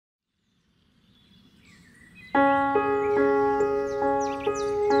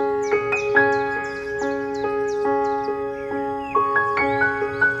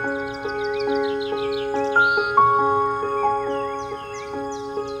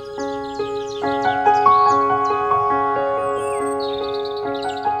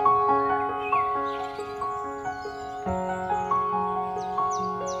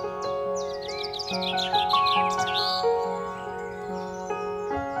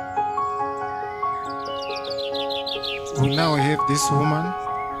will now have this woman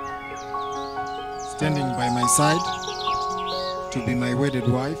standing by my side to be my wedded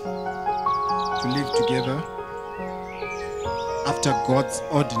wife, to live together after God's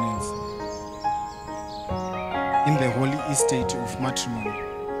ordinance in the holy estate of matrimony.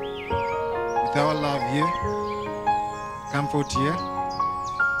 With our love here, comfort here,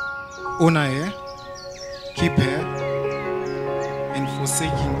 honor here, keep here, and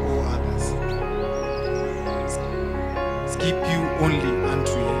forsaking all others. Keep you only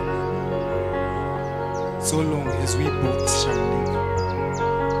unto him, so long as we both shall live.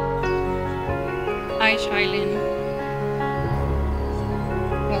 I, Shailene,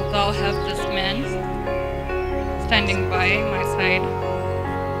 will thou have this man standing by my side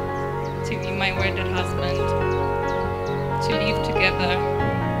to be my wedded husband, to live together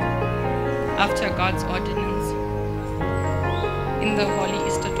after God's ordinance in the holy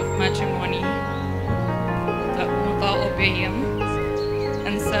estate of matrimony. Will thou obey him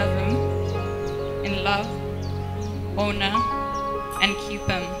and serve him in love, honor, and keep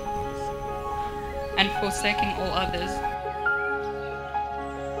him, and forsaking all others.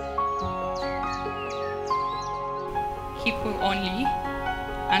 Keep you only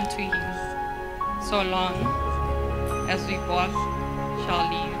unto you, so long as we both shall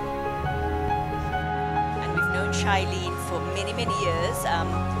live. And we've known Shailene for many, many years.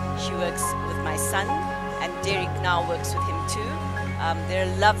 She works with my son, and Derek now works with him too. They're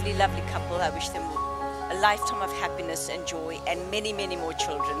a lovely, lovely couple. I wish them a lifetime of happiness and joy and many, many more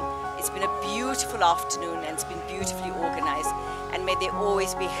children. It's been a beautiful afternoon and it's been beautifully organized, and may there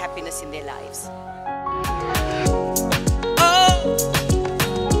always be happiness in their lives.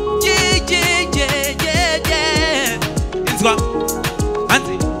 Oh, yeah, yeah, yeah, yeah, yeah. It's what?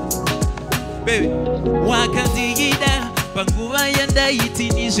 Auntie, baby. Wakandiyida, panguwa yanda iti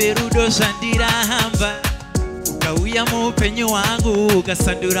nijerudo shandira hamba. Ukauya mupenyu wangu,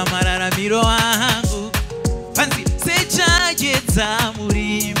 ukasandura mararamiro wangu. Auntie, sechayeta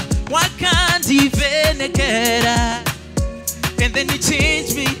murima, wakandivenekera. And then you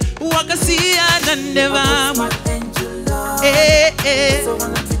changed me, wakasiya nandevama. Eh, eh.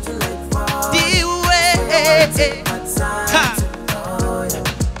 Diwe, eh, eh. Ha.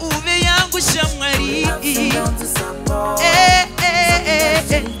 Uve yangu shamwari. Eh, eh,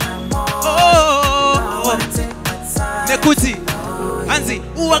 eh, eh. Oh. Nekuti, Anzi,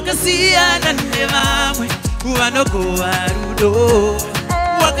 wakasiya nandevamwe, uvanoko warudo.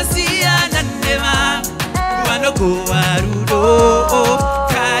 Wakasiya nandevamwe, uvanoko warudo.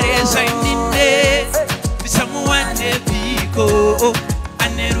 Kare shainine, bisamuwane biko.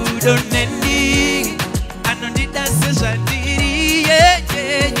 Anerudo nendi, anondida sejandiri. Yeah,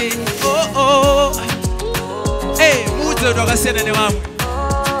 yeah, yeah. Oh, oh. Hey, muzo doga sena ne mamu.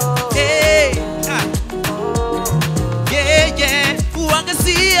 Hey, ha. Yeah, yeah.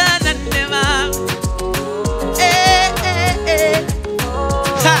 Wakasiya nandevamwe. Eh, eh, eh.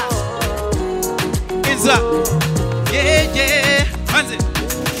 Ha. Inza. Yeah, yeah. Hanze.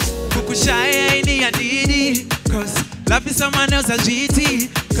 Kukushaya ini ya nini? Cause love is someone else's GT.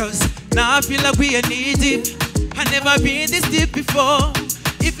 Cause now I feel like we are knee deep. I never been this deep before.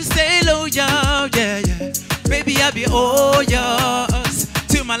 If you stay loyal, yeah, yeah. Baby, I'll be all yours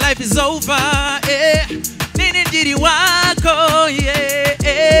till my life is over. Yeah. Nini jiri wako, yeah,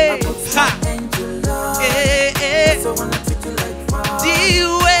 yeah. Ha. Yeah, yeah.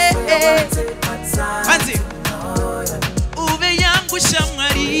 Diwe, eh. Hanzi. Uve yangu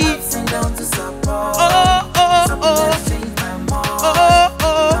shamwari. Oh, oh, oh. Oh,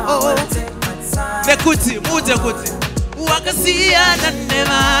 oh, oh. Nekuti, muze kuti. Wakasiya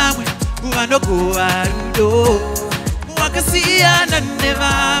nandevamwe, uvanoko warudo. Wakasiya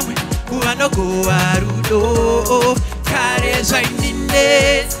nandevamwe, uvanoko warudo. Kare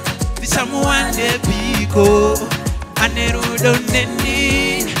zvainine, ndichamuwane biko. Anerudo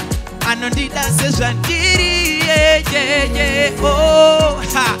neni, anondida sezvandiri. Yeah, yeah, yeah. Oh,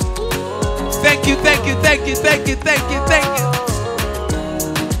 ha. Thank you, thank you, thank you, thank you, thank you, thank you.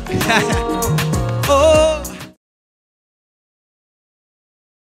 Oh.